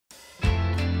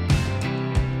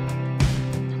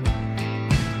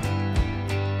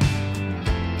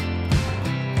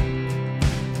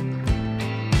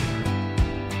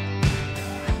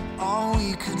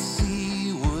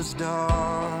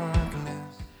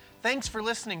Thanks for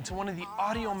listening to one of the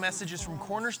audio messages from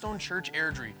Cornerstone Church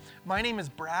Airdrie. My name is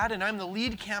Brad, and I'm the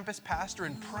lead campus pastor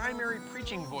and primary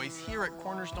preaching voice here at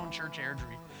Cornerstone Church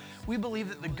Airdrie. We believe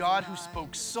that the God who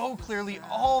spoke so clearly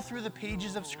all through the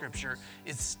pages of Scripture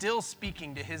is still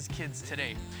speaking to His kids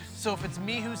today. So if it's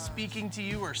me who's speaking to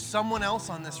you or someone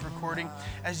else on this recording,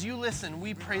 as you listen,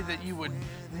 we pray that you would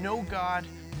know God,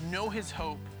 know His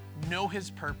hope, know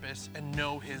His purpose, and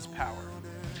know His power.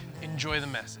 Enjoy the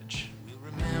message.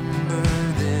 Remember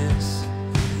this,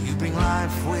 you bring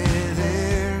life where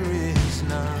there is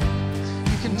none.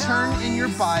 You can turn in your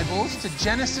Bibles to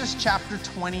Genesis chapter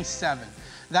 27.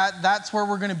 That's where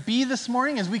we're going to be this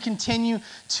morning as we continue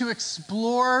to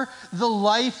explore the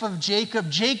life of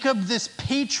Jacob. Jacob, this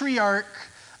patriarch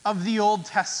of the Old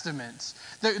Testament,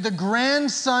 the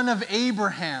grandson of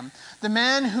Abraham, the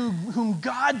man whom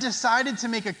God decided to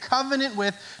make a covenant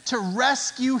with to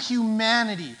rescue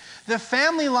humanity, the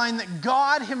family line that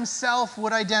God Himself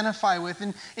would identify with.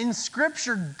 And in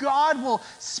Scripture, God will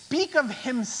speak of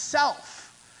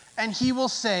Himself, and He will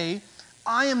say,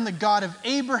 I am the God of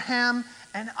Abraham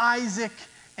and Isaac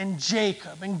and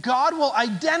Jacob. And God will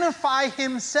identify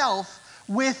Himself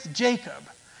with Jacob.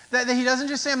 That He doesn't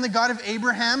just say, I'm the God of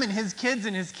Abraham and his kids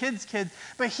and his kids' kids,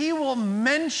 but He will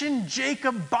mention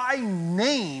Jacob by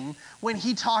name when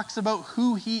He talks about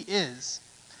who he is.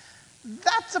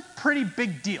 That's a pretty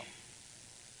big deal.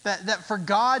 That for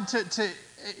God to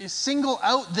single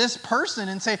out this person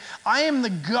and say, I am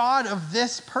the God of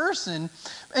this person.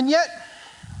 And yet,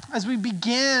 as we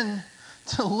began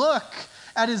to look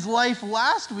at his life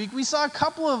last week, we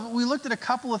looked at a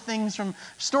couple of things from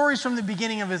stories from the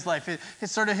beginning of his life.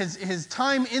 His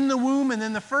time in the womb, and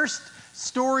then the first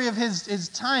story of his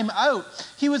time out.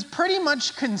 He was pretty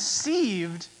much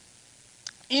conceived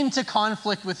into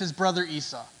conflict with his brother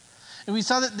Esau. And we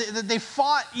saw that they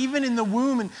fought even in the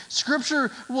womb, and Scripture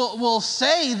will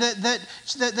say that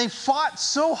they fought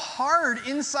so hard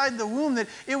inside the womb that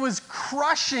it was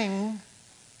crushing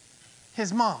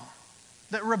his mom.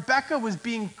 That Rebekah was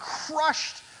being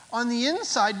crushed on the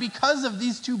inside because of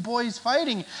these two boys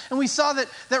fighting. And we saw that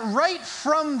right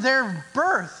from their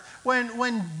birth,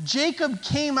 when Jacob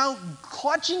came out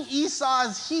clutching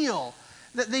Esau's heel,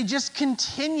 that they just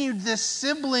continued this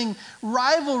sibling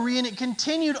rivalry, and it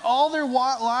continued all their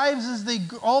lives as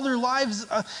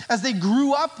they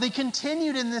grew up. They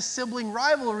continued in this sibling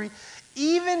rivalry,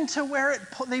 even to where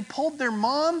they pulled their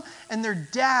mom and their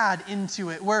dad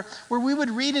into it, where we would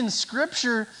read in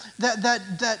Scripture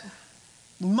that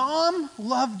mom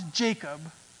loved Jacob,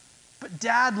 but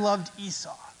dad loved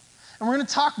Esau. And we're going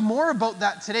to talk more about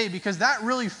that today, because that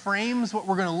really frames what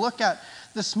we're going to look at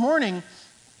this morning.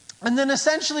 And then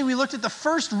essentially we looked at the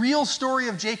first real story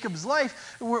of Jacob's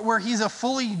life, where he's a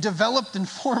fully developed and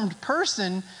formed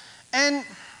person. And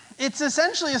it's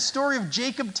essentially a story of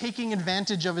Jacob taking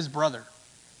advantage of his brother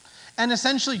and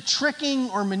essentially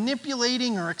tricking or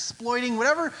manipulating or exploiting,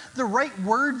 whatever the right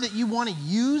word that you want to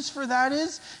use for that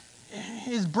is,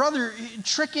 his brother,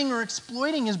 tricking or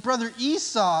exploiting his brother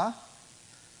Esau,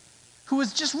 who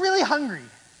was just really hungry.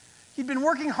 He'd been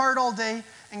working hard all day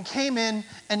and came in,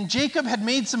 and Jacob had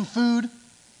made some food,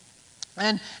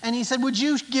 and he said, would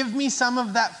you give me some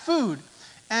of that food?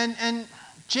 And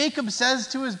Jacob says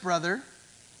to his brother,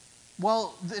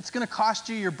 well, it's going to cost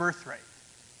you your birthright.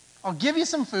 I'll give you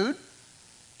some food,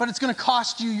 but it's going to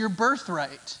cost you your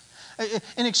birthright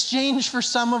in exchange for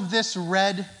some of this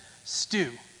red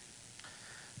stew.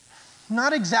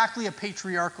 Not exactly a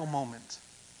patriarchal moment.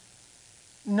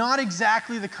 Not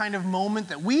exactly the kind of moment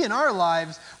that we in our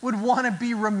lives would want to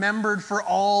be remembered for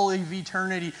all of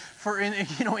eternity,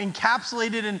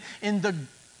 encapsulated in the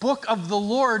book of the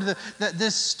Lord,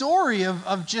 this story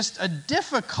of just a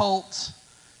difficult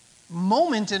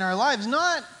moment in our lives,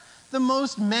 not the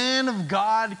most man of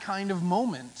God kind of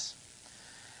moment.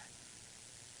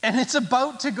 And it's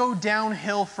about to go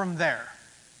downhill from there.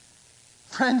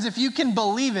 Friends, if you can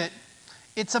believe it,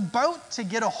 it's about to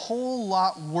get a whole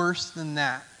lot worse than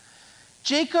that.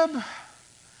 Jacob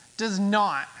does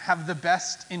not have the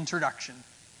best introduction.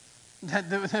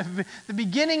 The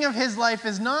beginning of his life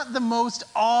is not the most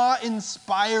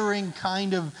awe-inspiring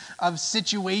kind of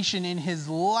situation in his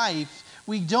life.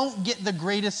 We don't get the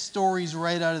greatest stories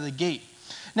right out of the gate.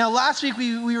 Now, last week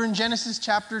we were in Genesis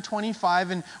chapter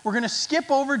 25, and we're going to skip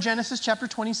over Genesis chapter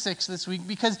 26 this week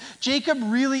because Jacob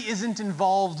really isn't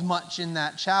involved much in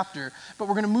that chapter. But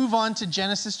we're going to move on to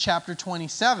Genesis chapter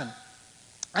 27.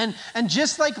 And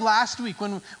just like last week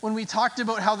when we talked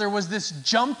about how there was this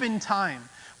jump in time,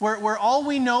 where all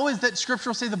we know is that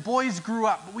Scripture will say the boys grew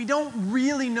up, but we don't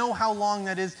really know how long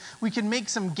that is. We can make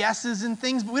some guesses and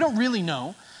things, but we don't really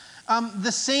know.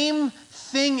 The same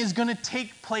thing is going to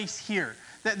take place here.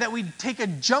 That we take a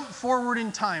jump forward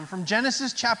in time from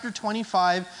Genesis chapter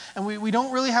 25, and we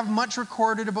don't really have much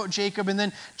recorded about Jacob, and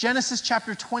then Genesis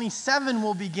chapter 27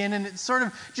 will begin, and it's sort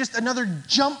of just another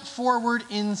jump forward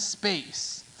in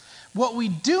space. What we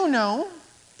do know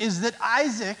is that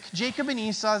Isaac, Jacob and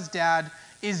Esau's dad,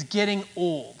 is getting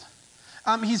old.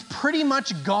 He's pretty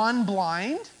much gone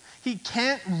blind. He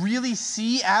can't really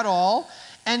see at all,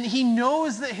 and he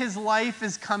knows that his life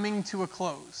is coming to a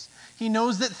close. He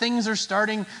knows that things are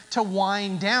starting to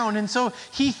wind down. And so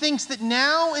he thinks that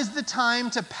now is the time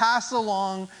to pass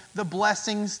along the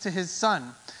blessings to his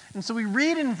son. And so we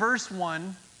read in verse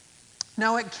 1,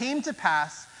 "Now it came to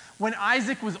pass when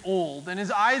Isaac was old and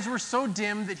his eyes were so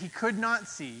dim that he could not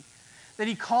see, that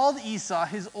he called Esau,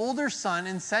 his older son,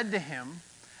 and said to him,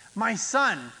 'My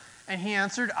son.' And he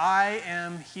answered, 'I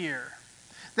am here.'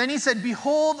 Then he said,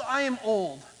 'Behold, I am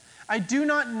old. I do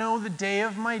not know the day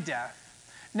of my death.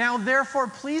 Now, therefore,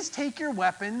 please take your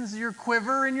weapons, your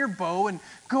quiver and your bow, and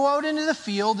go out into the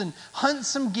field and hunt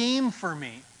some game for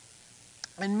me,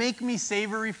 and make me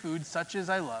savory food such as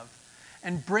I love,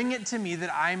 and bring it to me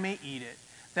that I may eat it,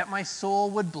 that my soul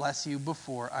would bless you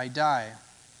before I die.'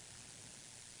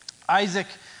 Isaac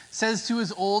says to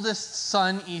his oldest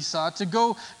son Esau to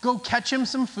go catch him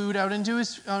some food out in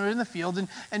the field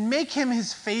and make him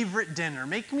his favorite dinner.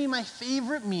 Make me my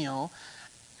favorite meal.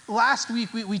 Last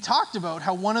week we talked about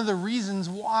how one of the reasons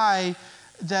why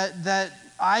that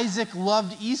Isaac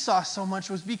loved Esau so much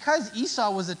was because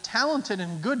Esau was a talented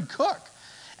and good cook.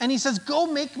 And he says, 'Go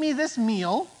make me this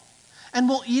meal and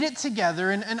we'll eat it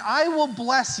together and I will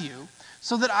bless you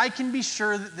so that I can be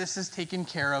sure that this is taken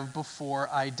care of before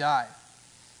I die.'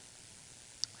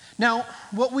 Now,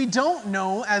 what we don't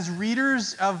know as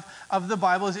readers of the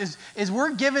Bible is we're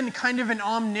given kind of an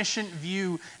omniscient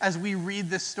view as we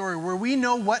read this story, where we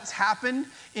know what's happened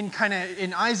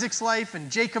in Isaac's life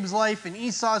and Jacob's life and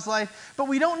Esau's life, but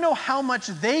we don't know how much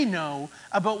they know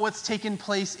about what's taken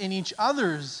place in each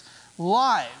other's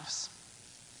lives.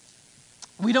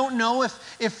 We don't know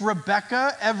if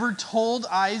Rebekah ever told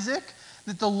Isaac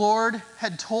that the Lord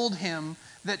had told him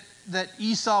that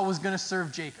Esau was going to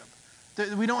serve Jacob.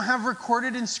 We don't have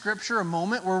recorded in Scripture a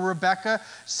moment where Rebekah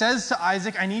says to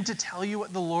Isaac, 'I need to tell you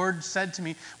what the Lord said to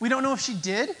me.' We don't know if she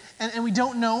did, and we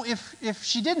don't know if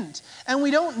she didn't. And we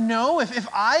don't know if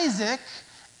Isaac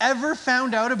ever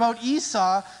found out about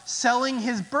Esau selling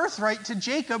his birthright to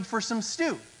Jacob for some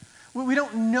stew. We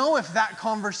don't know if that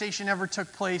conversation ever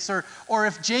took place, or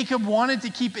if Jacob wanted to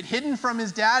keep it hidden from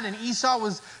his dad and Esau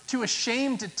was too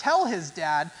ashamed to tell his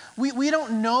dad. We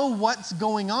don't know what's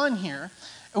going on here.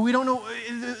 We don't know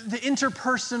the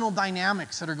interpersonal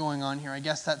dynamics that are going on here. I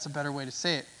guess that's a better way to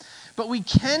say it. But we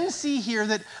can see here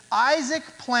that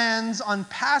Isaac plans on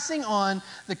passing on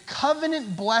the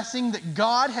covenant blessing that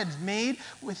God had made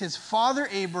with his father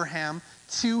Abraham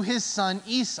to his son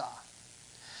Esau.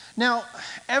 Now,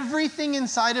 everything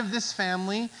inside of this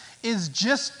family is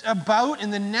just about, in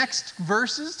the next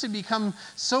verses, to become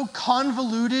so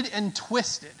convoluted and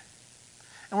twisted.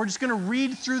 And we're just going to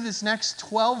read through this next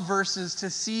 12 verses to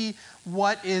see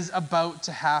what is about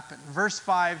to happen. Verse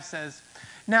 5 says,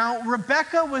 "Now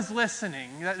Rebekah was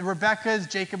listening." Rebekah is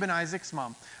Jacob and Isaac's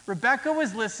mom. "Rebekah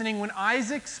was listening when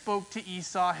Isaac spoke to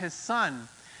Esau, his son.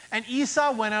 And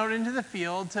Esau went out into the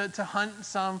field to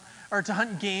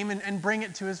hunt game and bring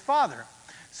it to his father.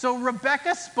 So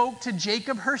Rebekah spoke to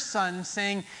Jacob, her son,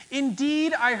 saying,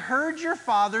 'Indeed, I heard your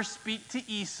father speak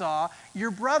to Esau,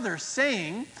 your brother,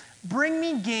 saying, Bring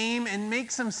me game and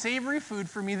make some savory food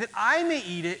for me that I may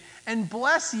eat it and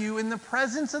bless you in the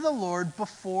presence of the Lord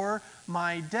before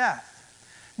my death.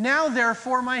 Now,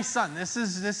 therefore, my son,'" this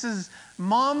is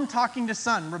mom talking to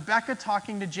son, Rebekah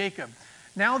talking to Jacob.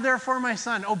 "Now, therefore, my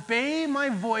son, obey my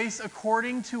voice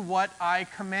according to what I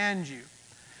command you.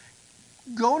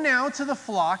 Go now to the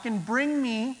flock and bring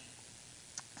me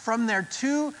from there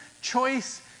 2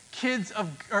 choice kids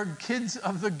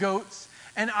of the goats,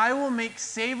 and I will make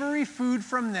savory food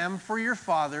from them for your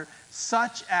father,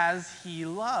 such as he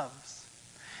loves.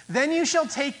 Then you shall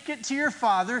take it to your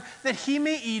father, that he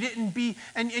may eat it and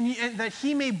that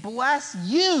he may bless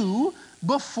you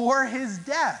before his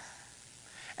death."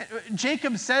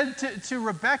 Jacob said to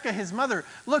Rebekah, his mother,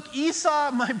 "Look,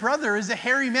 Esau, my brother, is a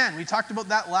hairy man." We talked about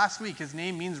that last week. His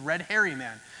name means red hairy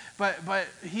man. But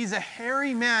he's a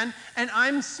hairy man, and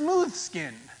I'm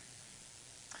smooth-skinned.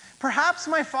 Perhaps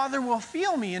my father will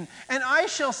feel me, and I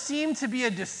shall seem to be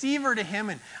a deceiver to him,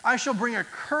 and I shall bring a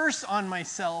curse on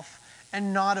myself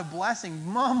and not a blessing.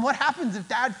 Mom, what happens if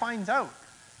Dad finds out?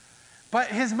 But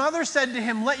his mother said to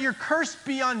him, "Let your curse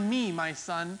be on me, my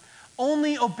son.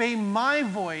 Only obey my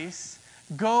voice,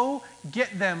 Go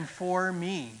get them for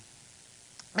me."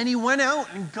 And he went out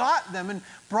and got them and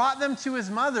brought them to his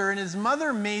mother, and his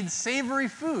mother made savory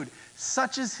food,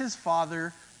 such as his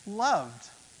father loved.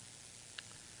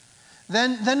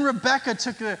 Then Rebekah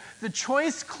took the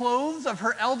choice clothes of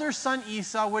her elder son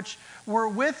Esau, which were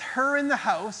with her in the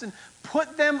house, and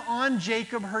put them on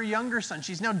Jacob, her younger son.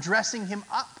 She's now dressing him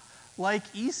up like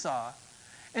Esau.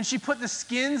 And she put the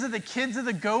skins of the kids of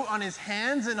the goat on his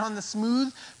hands and on the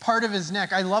smooth part of his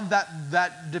neck. I love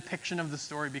that depiction of the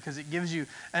story because it gives you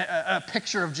a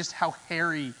picture of just how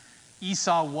hairy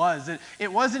Esau was.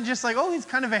 It wasn't just like, oh, he's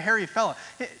kind of a hairy fella.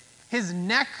 His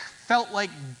neck felt like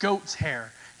goat's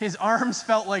hair. His arms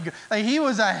felt like he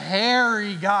was a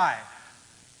hairy guy.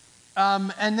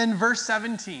 And then verse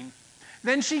 17.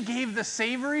 Then she gave the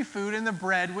savory food and the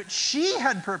bread which she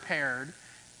had prepared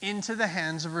into the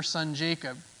hands of her son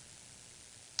Jacob.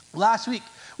 Last week,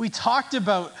 we talked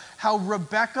about how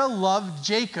Rebekah loved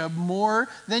Jacob more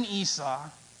than Esau.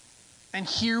 And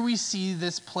here we see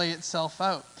this play itself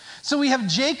out. So we have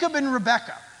Jacob and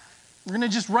Rebekah. We're going to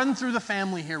just run through the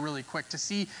family here really quick to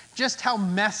see just how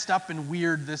messed up and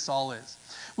weird this all is.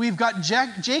 We've got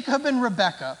Jacob and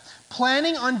Rebekah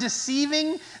planning on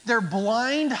deceiving their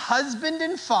blind husband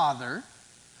and father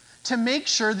to make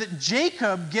sure that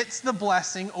Jacob gets the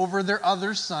blessing over their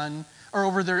other son, or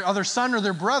over their other son or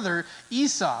their brother,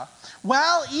 Esau,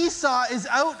 while Esau is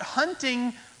out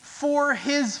hunting for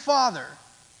his father.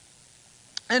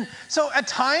 And so at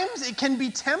times it can be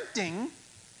tempting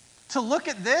to look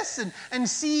at this and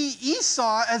see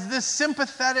Esau as this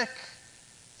sympathetic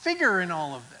figure in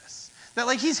all of this. That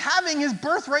like he's having his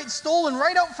birthright stolen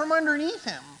right out from underneath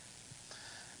him.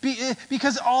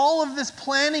 Because all of this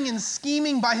planning and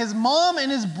scheming by his mom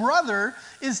and his brother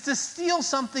is to steal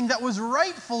something that was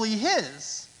rightfully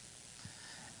his.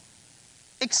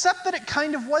 Except that it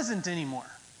kind of wasn't anymore.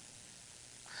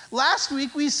 Last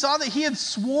week we saw that he had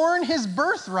sworn his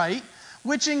birthright,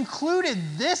 which included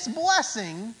this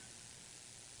blessing,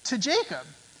 to Jacob.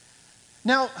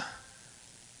 Now,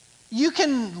 you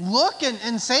can look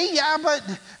and say, yeah,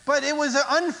 but it was an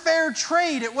unfair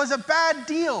trade. It was a bad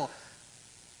deal.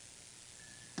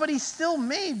 But he still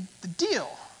made the deal.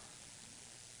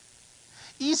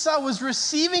 Esau was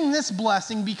receiving this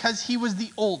blessing because he was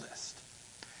the oldest.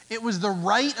 It was the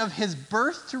right of his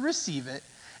birth to receive it,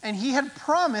 and he had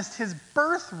promised his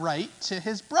birthright to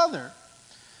his brother.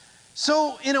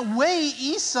 So, in a way,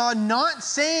 Esau not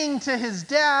saying to his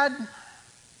dad,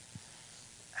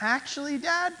 actually,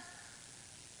 Dad,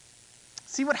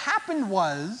 see, what happened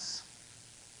was,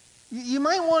 you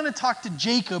might want to talk to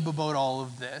Jacob about all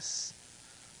of this,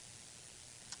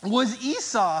 was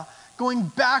Esau going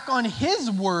back on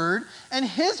his word and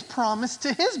his promise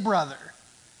to his brother.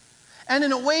 And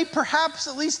in a way, perhaps,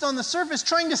 at least on the surface,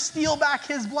 trying to steal back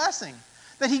his blessing.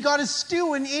 That he got his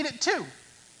stew and ate it too.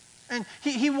 And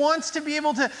he wants to be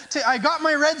able to I got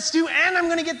my red stew and I'm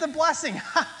going to get the blessing.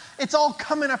 It's all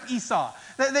coming up Esau.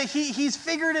 That he's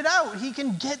figured it out. He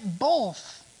can get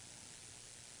both.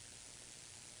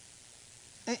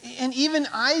 And even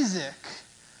Isaac,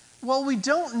 well, we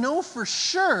don't know for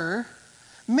sure,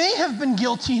 may have been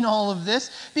guilty in all of this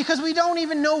because we don't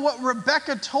even know what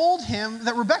Rebekah told him,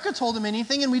 that Rebekah told him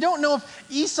anything, and we don't know if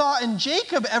Esau and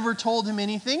Jacob ever told him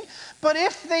anything. But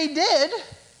if they did,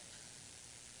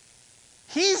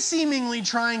 he's seemingly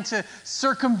trying to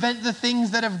circumvent the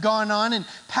things that have gone on and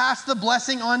pass the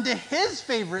blessing on to his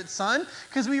favorite son,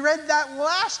 because we read that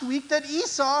last week that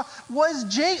Esau was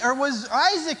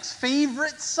Isaac's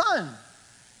favorite son.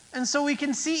 And so we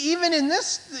can see even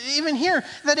here,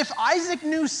 that if Isaac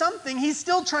knew something, he's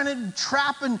still trying to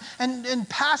trap and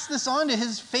pass this on to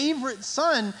his favorite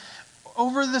son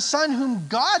over the son whom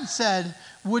God said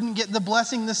wouldn't get the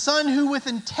blessing, the son who, with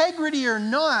integrity or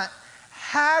not,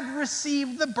 had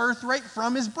received the birthright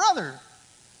from his brother.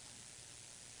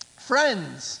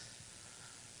 Friends,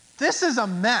 this is a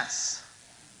mess.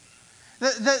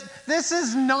 This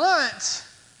is not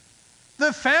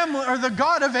the family or the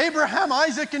God of Abraham,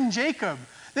 Isaac, and Jacob.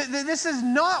 This is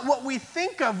not what we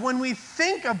think of when we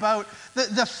think about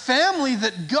the family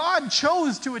that God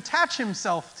chose to attach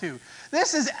himself to.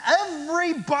 This is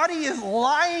everybody is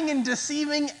lying and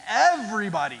deceiving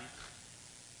everybody.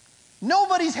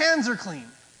 Nobody's hands are clean.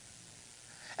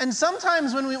 And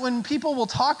sometimes when people will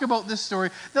talk about this story,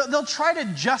 they'll try to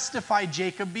justify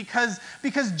Jacob because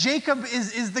Jacob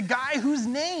is the guy who's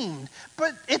named.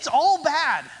 But it's all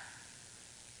bad.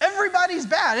 Everybody's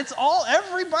bad.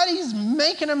 Everybody's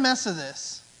making a mess of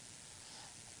this.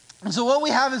 And so what we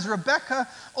have is Rebekah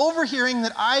overhearing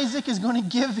that Isaac is going to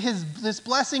give this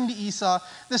blessing to Esau,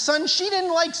 the son she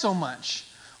didn't like so much,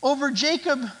 over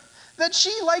Jacob, that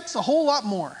she likes a whole lot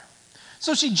more.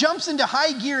 So she jumps into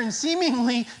high gear and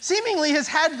seemingly has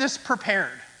had this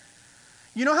prepared.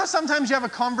 You know how sometimes you have a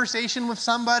conversation with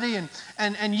somebody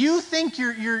and you think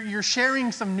you're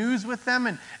sharing some news with them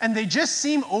and they just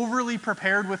seem overly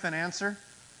prepared with an answer?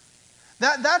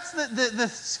 That's the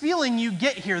feeling you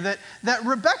get here, that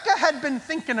Rebecca had been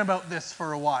thinking about this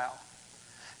for a while.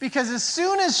 Because as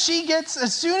soon as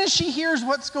she hears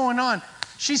what's going on,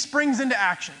 she springs into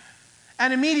action.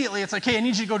 And immediately it's like, hey, I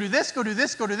need you to go do this, go do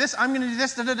this, go do this. I'm going to do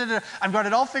this, da, da, da, da. I've got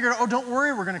it all figured out. Oh, don't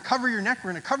worry. We're going to cover your neck. We're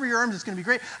going to cover your arms. It's going to be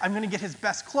great. I'm going to get his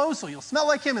best clothes so you'll smell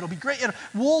like him. It'll be great.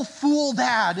 We'll fool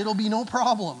Dad. It'll be no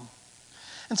problem.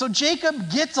 And so Jacob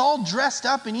gets all dressed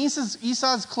up in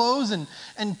Esau's clothes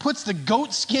and puts the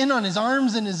goat skin on his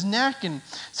arms and his neck, and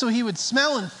so he would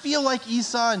smell and feel like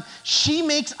Esau. And she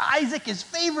makes Isaac his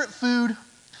favorite food,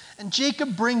 and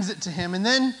Jacob brings it to him. And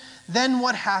then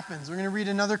what happens? We're going to read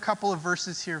another couple of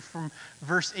verses here from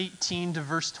verse 18 to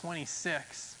verse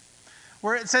 26,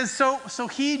 where it says, So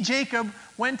he, Jacob,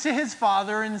 went to his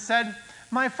father and said,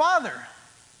 "My father."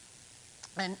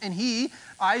 And he,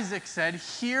 Isaac, said,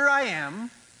 "Here I am.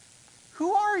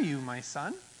 Who are you, my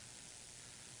son?"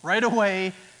 Right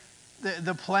away,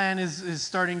 the plan is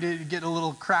starting to get a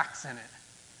little cracks in it.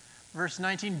 Verse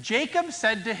 19, Jacob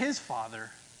said to his father,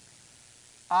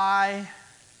 "I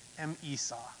am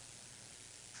Esau,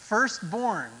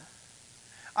 firstborn.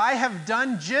 I have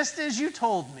done just as you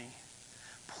told me.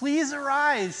 Please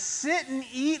arise, sit and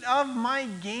eat of my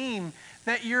game,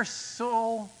 that your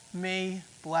soul may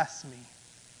bless me."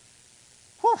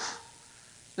 Whew.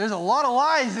 There's a lot of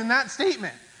lies in that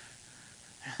statement.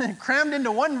 Crammed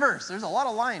into one verse. There's a lot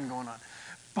of lying going on.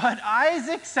 But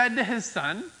Isaac said to his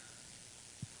son,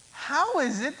 "How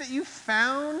is it that you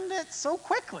found it so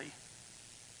quickly,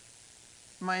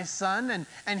 my son?"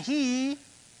 And he,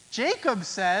 Jacob,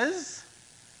 says,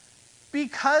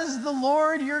 "Because the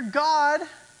Lord your God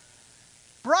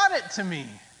brought it to me."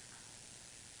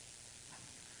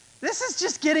 This is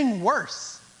just getting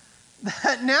worse.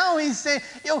 That now he's saying,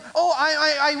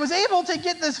 I was able to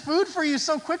get this food for you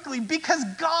so quickly because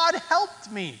God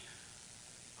helped me.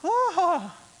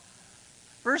 Oh.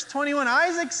 Verse 21,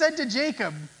 Isaac said to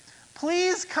Jacob,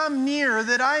 "Please come near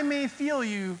that I may feel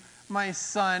you, my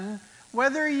son,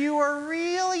 whether you are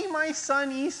really my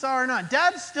son Esau or not."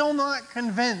 Dad's still not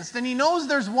convinced, and he knows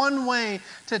there's one way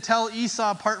to tell Esau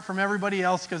apart from everybody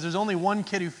else because there's only one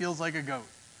kid who feels like a goat.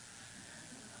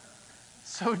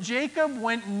 So Jacob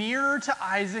went nearer to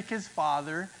Isaac his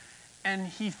father, and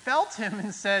he felt him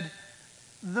and said,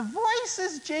 "The voice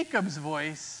is Jacob's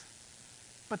voice,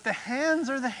 but the hands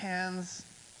are the hands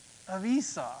of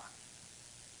Esau."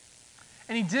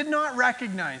 And he did not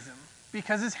recognize him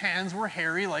because his hands were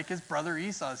hairy like his brother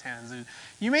Esau's hands.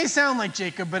 You may sound like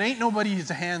Jacob, but ain't nobody's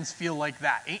hands feel like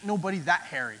that. Ain't nobody that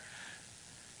hairy.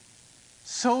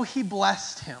 So he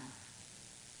blessed him.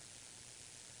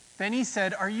 Then he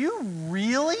said, "Are you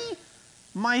really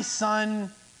my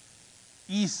son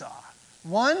Esau?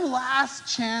 One last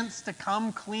chance to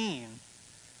come clean."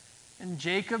 And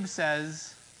Jacob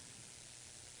says,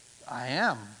 "I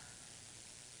am."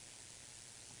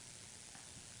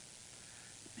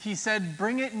 He said,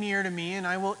 "Bring it near to me, and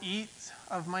I will eat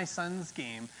of my son's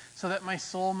game, so that my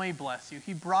soul may bless you."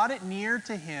 He brought it near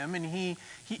to him, and he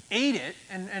ate it,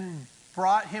 and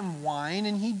brought him wine,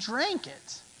 and he drank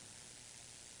it.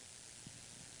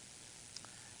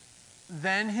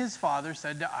 Then his father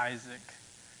said to Isaac,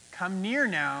 "Come near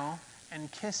now and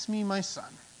kiss me, my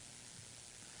son."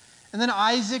 And then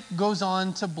Isaac goes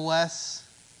on to bless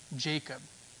Jacob.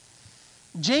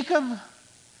 Jacob,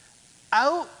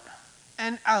 out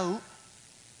and out,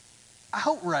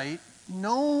 outright,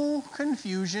 no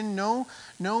confusion,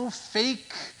 no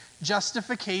fake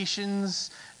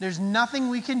justifications. There's nothing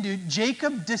we can do.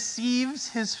 Jacob deceives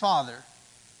his father.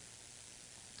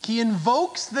 He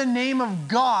invokes the name of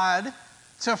God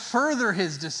to further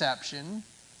his deception.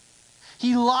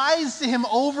 He lies to him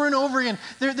over and over again.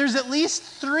 There's at least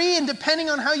 3, and depending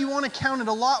on how you want to count it,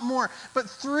 a lot more, but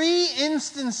 3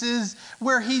 instances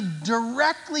where he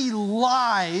directly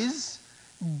lies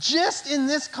just in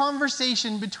this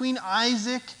conversation between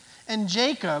Isaac and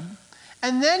Jacob.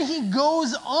 And then he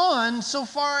goes on so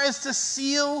far as to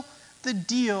seal the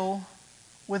deal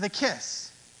with a kiss.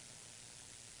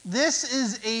 This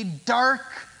is a dark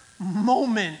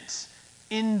moment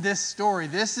in this story.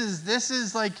 This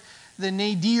is like the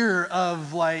nadir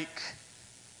of like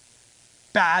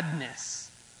badness.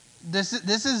 This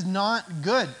is not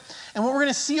good. And what we're going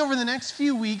to see over the next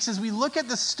few weeks as we look at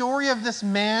the story of this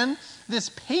man, this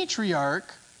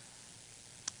patriarch,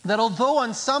 that although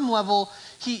on some level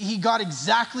he got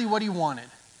exactly what he wanted,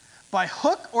 by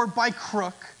hook or by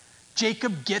crook,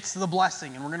 Jacob gets the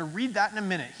blessing. And we're going to read that in a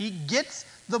minute. He gets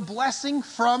the blessing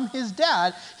from his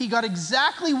dad. He got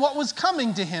exactly what was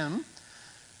coming to him.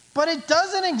 But it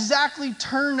doesn't exactly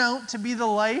turn out to be the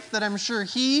life that I'm sure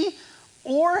he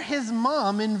or his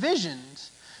mom envisioned.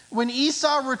 When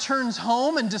Esau returns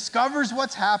home and discovers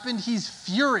what's happened, he's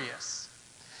furious.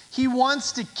 He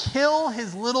wants to kill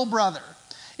his little brother.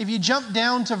 If you jump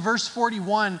down to verse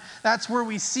 41, that's where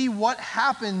we see what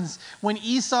happens when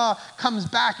Esau comes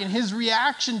back and his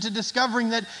reaction to discovering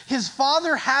that his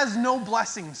father has no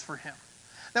blessings for him.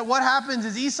 That what happens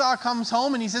is Esau comes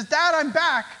home and he says, "Dad, I'm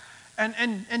back."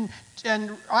 And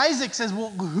Isaac says,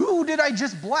 "Well, who did I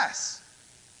just bless?"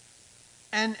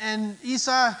 And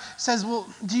Esau says, "Well,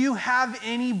 do you have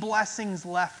any blessings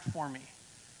left for me?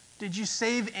 Did you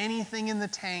save anything in the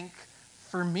tank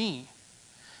for me?"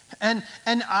 And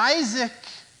Isaac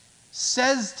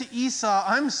says to Esau,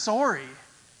 "I'm sorry."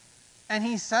 And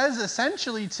he says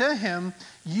essentially to him,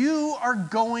 "You are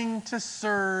going to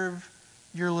serve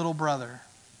your little brother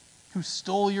who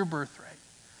stole your birthright."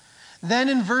 Then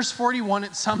in verse 41,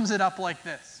 it sums it up like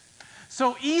this.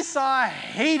 So Esau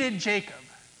hated Jacob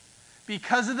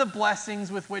because of the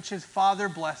blessings with which his father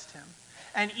blessed him.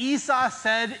 And Esau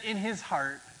said in his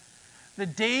heart, "The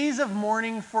days of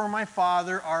mourning for my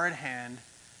father are at hand.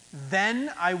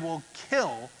 Then I will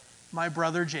kill my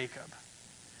brother Jacob."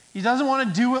 He doesn't want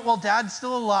to do it while dad's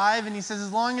still alive. And he says,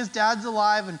 as long as dad's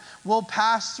alive, and we'll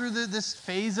pass through this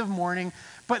phase of mourning,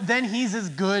 but then he's as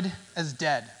good as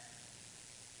dead.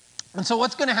 And so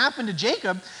what's going to happen to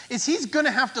Jacob is he's going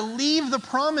to have to leave the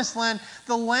promised land,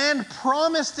 the land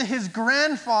promised to his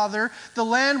grandfather, the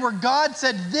land where God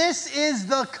said, "This is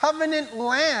the covenant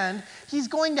land." He's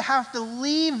going to have to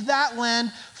leave that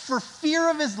land for fear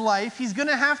of his life. He's going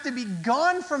to have to be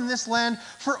gone from this land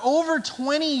for over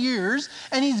 20 years,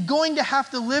 and he's going to have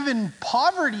to live in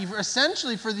poverty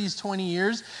essentially for these 20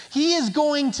 years. He is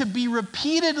going to be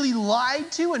repeatedly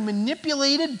lied to and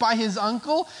manipulated by his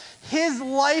uncle. His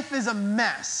life is a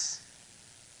mess.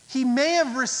 He may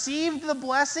have received the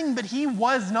blessing, but he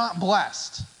was not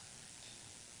blessed.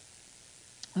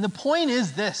 And the point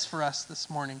is this for us this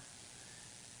morning,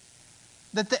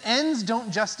 that the ends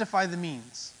don't justify the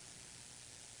means.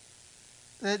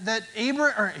 That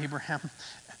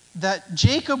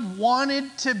Jacob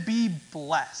wanted to be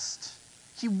blessed.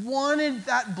 He wanted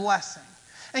that blessing.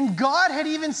 And God had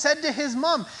even said to his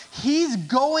mom, he's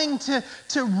going to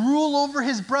rule over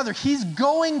his brother. He's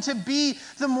going to be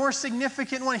the more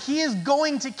significant one. He is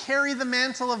going to carry the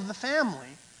mantle of the family.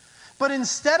 But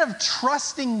instead of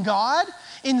trusting God,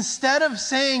 instead of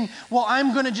saying, well,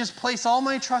 I'm going to just place all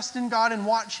my trust in God and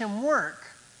watch him work,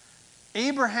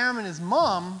 Abraham and his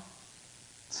mom,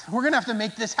 we're going to have to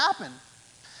make this happen.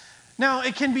 Now,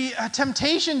 it can be a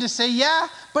temptation to say, yeah,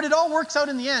 but it all works out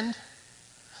in the end.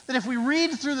 That if we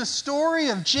read through the story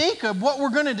of Jacob, what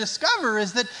we're going to discover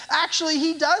is that actually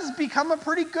he does become a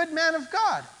pretty good man of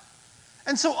God.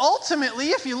 And so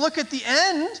ultimately, if you look at the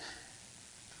end,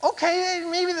 okay,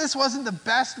 maybe this wasn't the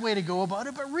best way to go about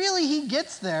it, but really he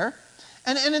gets there.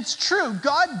 And it's true,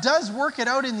 God does work it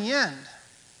out in the end.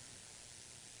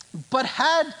 But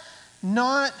had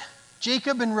not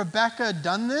Jacob and Rebekah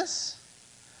done this,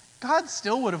 God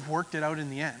still would have worked it out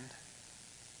in the end.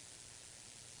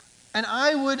 And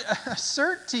I would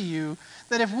assert to you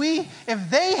that if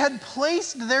they had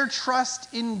placed their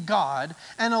trust in God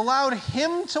and allowed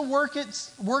him to work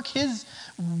his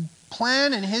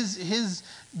plan and his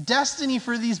destiny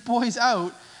for these boys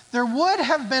out, there would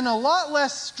have been a lot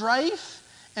less strife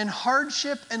and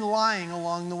hardship and lying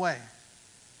along the way.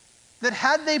 That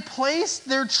had they placed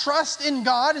their trust in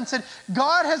God and said,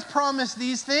 God has promised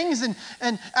these things, and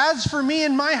as for me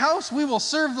and my house, we will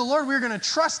serve the Lord. We're going to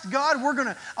trust God. We're going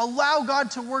to allow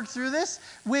God to work through this.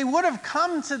 We would have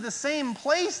come to the same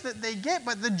place that they get,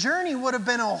 but the journey would have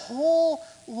been a whole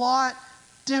lot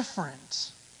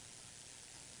different.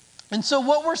 And so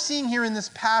what we're seeing here in this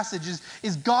passage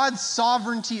is God's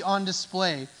sovereignty on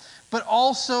display, but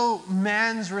also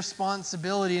man's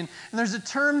responsibility. And there's a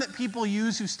term that people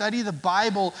use who study the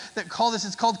Bible that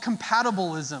it's called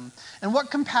compatibilism. And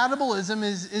what compatibilism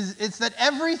is it's that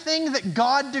everything that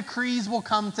God decrees will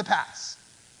come to pass.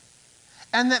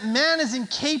 And that man is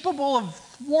incapable of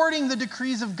thwarting the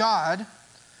decrees of God,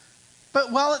 but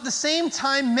while at the same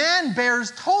time, man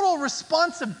bears total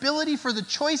responsibility for the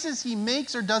choices he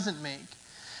makes or doesn't make.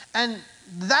 And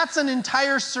that's an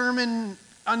entire sermon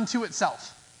unto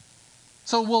itself.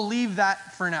 So we'll leave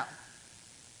that for now.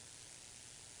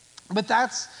 But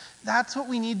that's what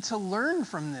we need to learn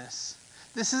from this.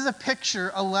 This is a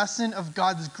picture, a lesson of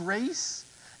God's grace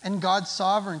and God's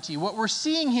sovereignty. What we're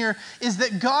seeing here is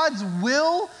that God's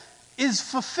will is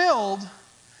fulfilled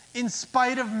in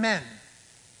spite of men,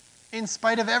 in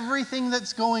spite of everything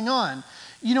that's going on.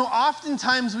 You know,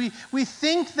 oftentimes we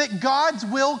think that God's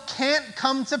will can't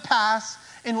come to pass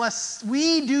unless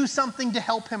we do something to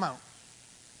help him out.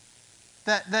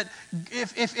 That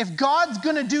if God's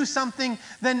going to do something,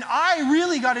 then I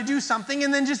really got to do something,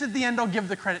 and then just at the end I'll give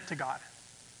the credit to God.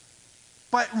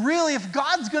 But really, if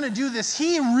God's going to do this,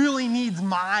 he really needs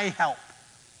my help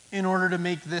in order to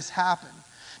make this happen.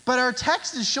 But our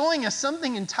text is showing us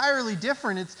something entirely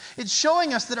different. It's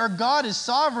showing us that our God is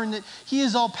sovereign, that he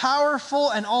is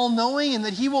all-powerful and all-knowing, and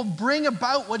that he will bring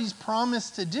about what he's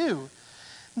promised to do.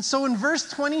 And so in verse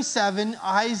 27,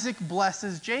 Isaac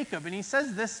blesses Jacob, and he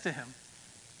says this to him.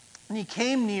 And he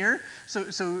came near,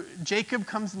 so Jacob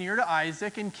comes near to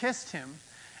Isaac and kissed him.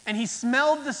 And he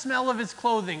smelled the smell of his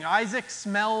clothing. Isaac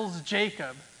smells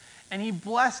Jacob. And he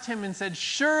blessed him and said,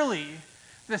 "Surely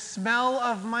the smell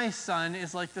of my son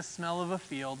is like the smell of a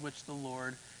field which the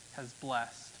Lord has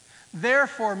blessed.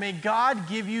 Therefore may God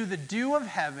give you the dew of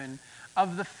heaven,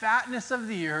 of the fatness of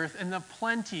the earth, and the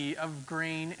plenty of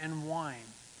grain and wine.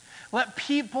 Let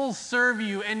peoples serve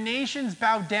you, and nations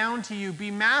bow down to you. Be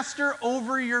master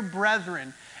over your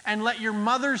brethren, and let your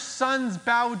mother's sons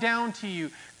bow down to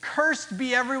you. Cursed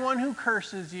be everyone who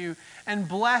curses you, and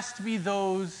blessed be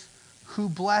those who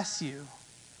bless you."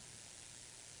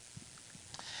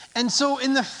 And so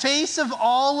in the face of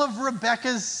all of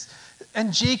Rebekah's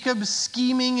and Jacob's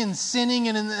scheming and sinning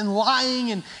and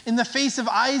lying, and in the face of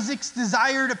Isaac's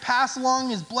desire to pass along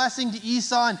his blessing to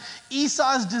Esau, and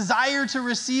Esau's desire to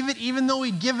receive it even though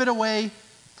he'd give it away,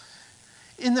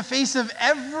 in the face of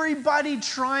everybody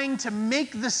trying to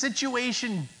make the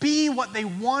situation be what they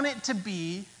want it to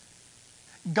be,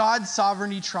 God's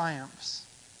sovereignty triumphs.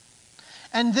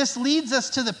 And this leads us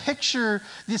to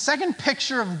the second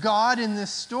picture of God in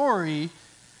this story,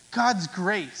 God's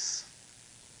grace.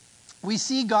 We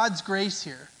see God's grace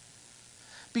here.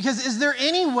 Because is there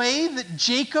any way that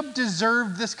Jacob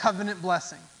deserved this covenant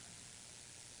blessing?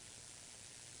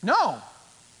 No.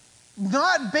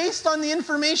 Not based on the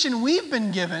information we've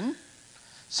been given.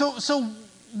 So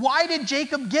why did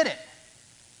Jacob get it?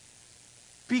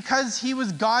 Because he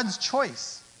was God's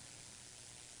choice.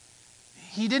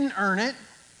 He didn't earn it.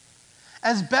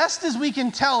 As best as we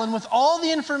can tell, and with all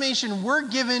the information we're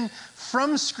given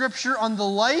from Scripture on the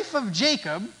life of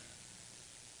Jacob,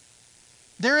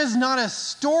 there is not a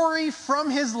story from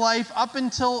his life up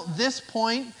until this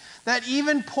point that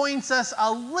even points us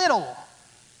a little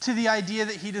to the idea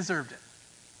that he deserved it.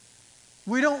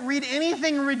 We don't read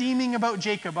anything redeeming about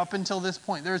Jacob up until this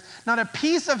point. There's not a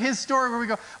piece of his story where we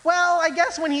go, well, I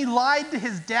guess when he lied to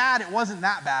his dad, it wasn't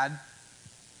that bad.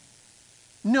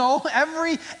 No,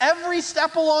 every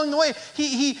step along the way,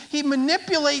 he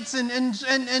manipulates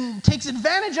and takes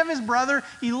advantage of his brother.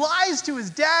 He lies to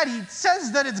his dad. He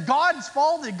says that it's God's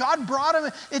fault, that God brought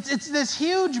him. It's this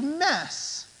huge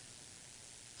mess.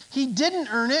 He didn't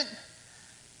earn it,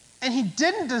 and he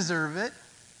didn't deserve it.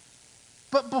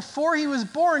 But before he was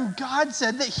born, God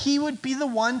said that he would be the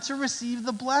one to receive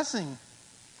the blessing.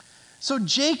 So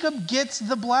Jacob gets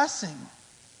the blessing.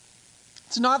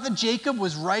 It's not that Jacob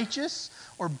was righteous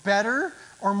or better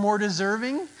or more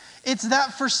deserving. It's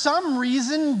that for some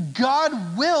reason,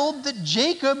 God willed that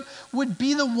Jacob would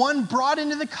be the one brought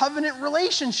into the covenant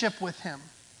relationship with him.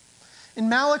 In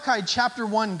Malachi chapter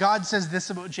 1, God says this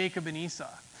about Jacob and Esau.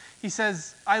 He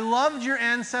says, "I loved your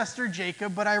ancestor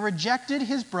Jacob, but I rejected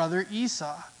his brother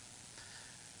Esau."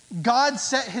 God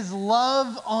set his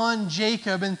love on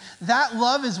Jacob, and that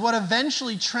love is what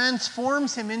eventually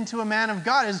transforms him into a man of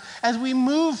God. As we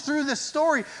move through this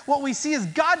story, what we see is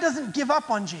God doesn't give up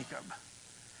on Jacob.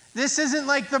 This isn't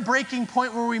like the breaking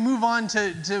point where we move on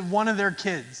to one of their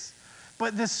kids.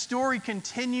 But this story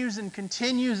continues and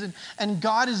continues, and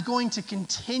God is going to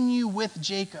continue with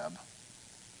Jacob.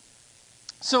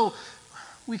 So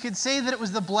we could say that it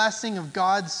was the blessing of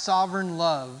God's sovereign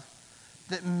love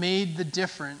that made the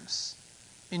difference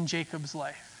in Jacob's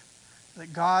life.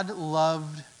 That God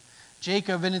loved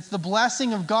Jacob. And it's the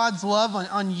blessing of God's love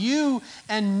on you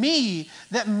and me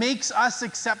that makes us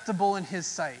acceptable in his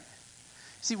sight.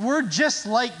 See, we're just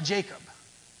like Jacob.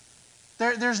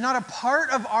 There's not a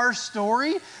part of our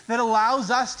story that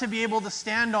allows us to be able to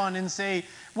stand on and say,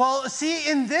 well, see,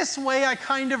 in this way I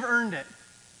kind of earned it.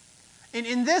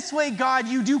 In this way, God,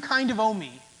 you do kind of owe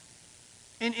me.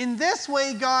 In this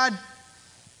way, God,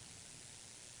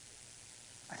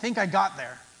 I think I got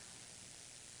there.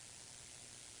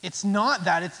 It's not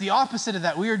that. It's the opposite of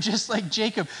that. We are just like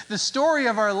Jacob. The story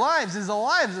of our lives is the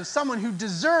lives of someone who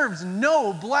deserves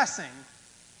no blessing.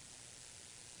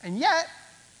 And yet,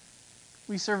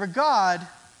 we serve a God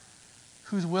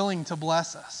who's willing to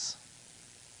bless us.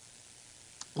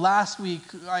 Last week,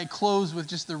 I closed with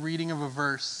just the reading of a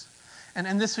verse.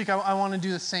 And this week, I want to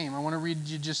do the same. I want to read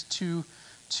you just two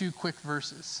quick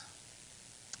verses.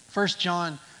 1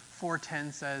 John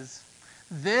 4:10 says,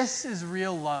 "This is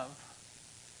real love,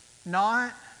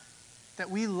 not that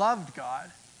we loved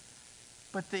God,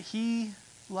 but that he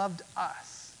loved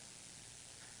us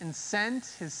and sent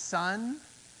his Son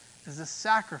as a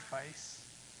sacrifice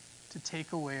to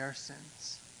take away our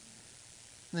sins."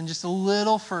 And then just a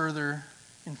little further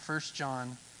in 1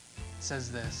 John, it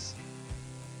says this,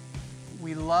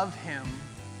 "We love him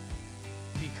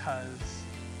because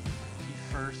he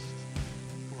first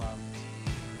loved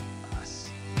us."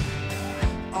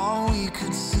 All we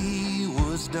could see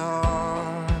was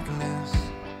darkness.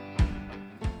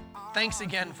 Thanks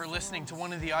again for listening to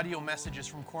one of the audio messages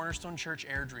from Cornerstone Church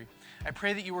Airdrie. I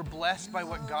pray that you were blessed by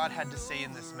what God had to say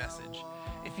in this message.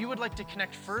 If you would like to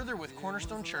connect further with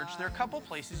Cornerstone Church, there are a couple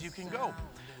places you can go.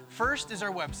 First is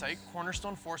our website,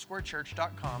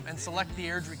 cornerstonefoursquarechurch.com, and select the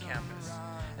Airdrie campus.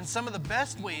 And some of the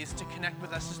best ways to connect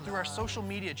with us is through our social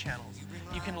media channels.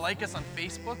 You can like us on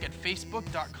Facebook at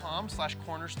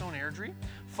facebook.com/cornerstoneairdrie,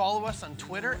 follow us on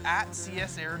Twitter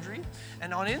 @CSAirdrie,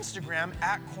 and on Instagram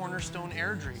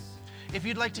 @cornerstoneairdrie. If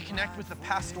you'd like to connect with the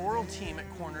pastoral team at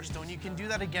Cornerstone, you can do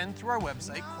that again through our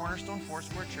website,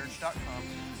 cornerstonefoursquarechurch.com.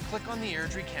 Click on the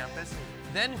Airdrie campus,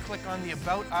 then click on the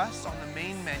About Us on the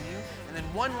main menu, and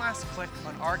then one last click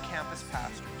on our campus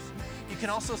pastors. You can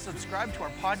also subscribe to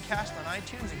our podcast on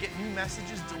iTunes and get new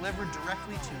messages delivered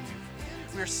directly to you.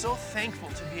 We are so thankful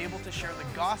to be able to share the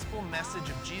gospel message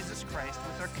of Jesus Christ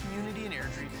with our community in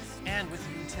Airdrie and with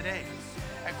you today.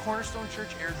 At Cornerstone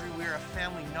Church Airdrie, we are a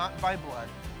family not by blood,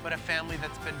 but a family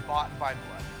that's been bought by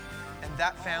blood. And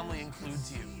that family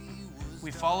includes you.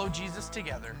 We follow Jesus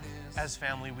together. As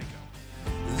family we go.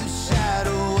 The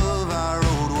shadow of our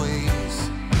old ways.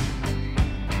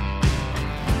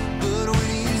 But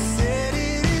when you said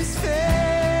it is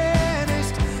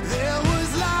finished, there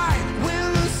was light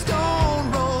when the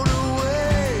stone rolled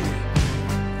away.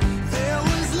 There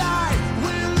was light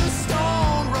when the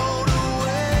stone rolled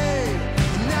away.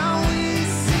 Now we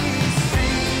see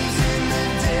streams in the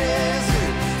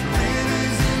desert,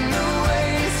 rivers in the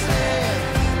wasteland.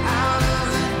 Out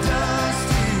of the dust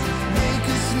you make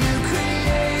us new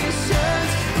creations.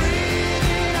 Breathe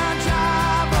in our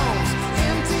dry bones,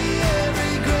 empty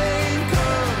every grave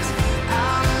comes.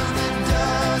 Out of the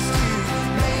dust you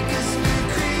make us new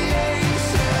creations.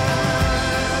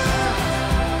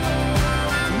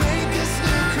 Make us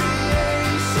new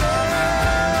creations. You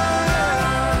make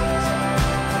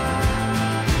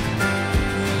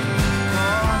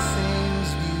all things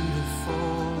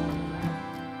beautiful.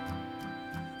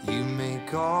 You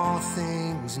make all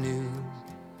things new.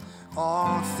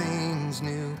 All things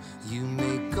new. You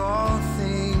make all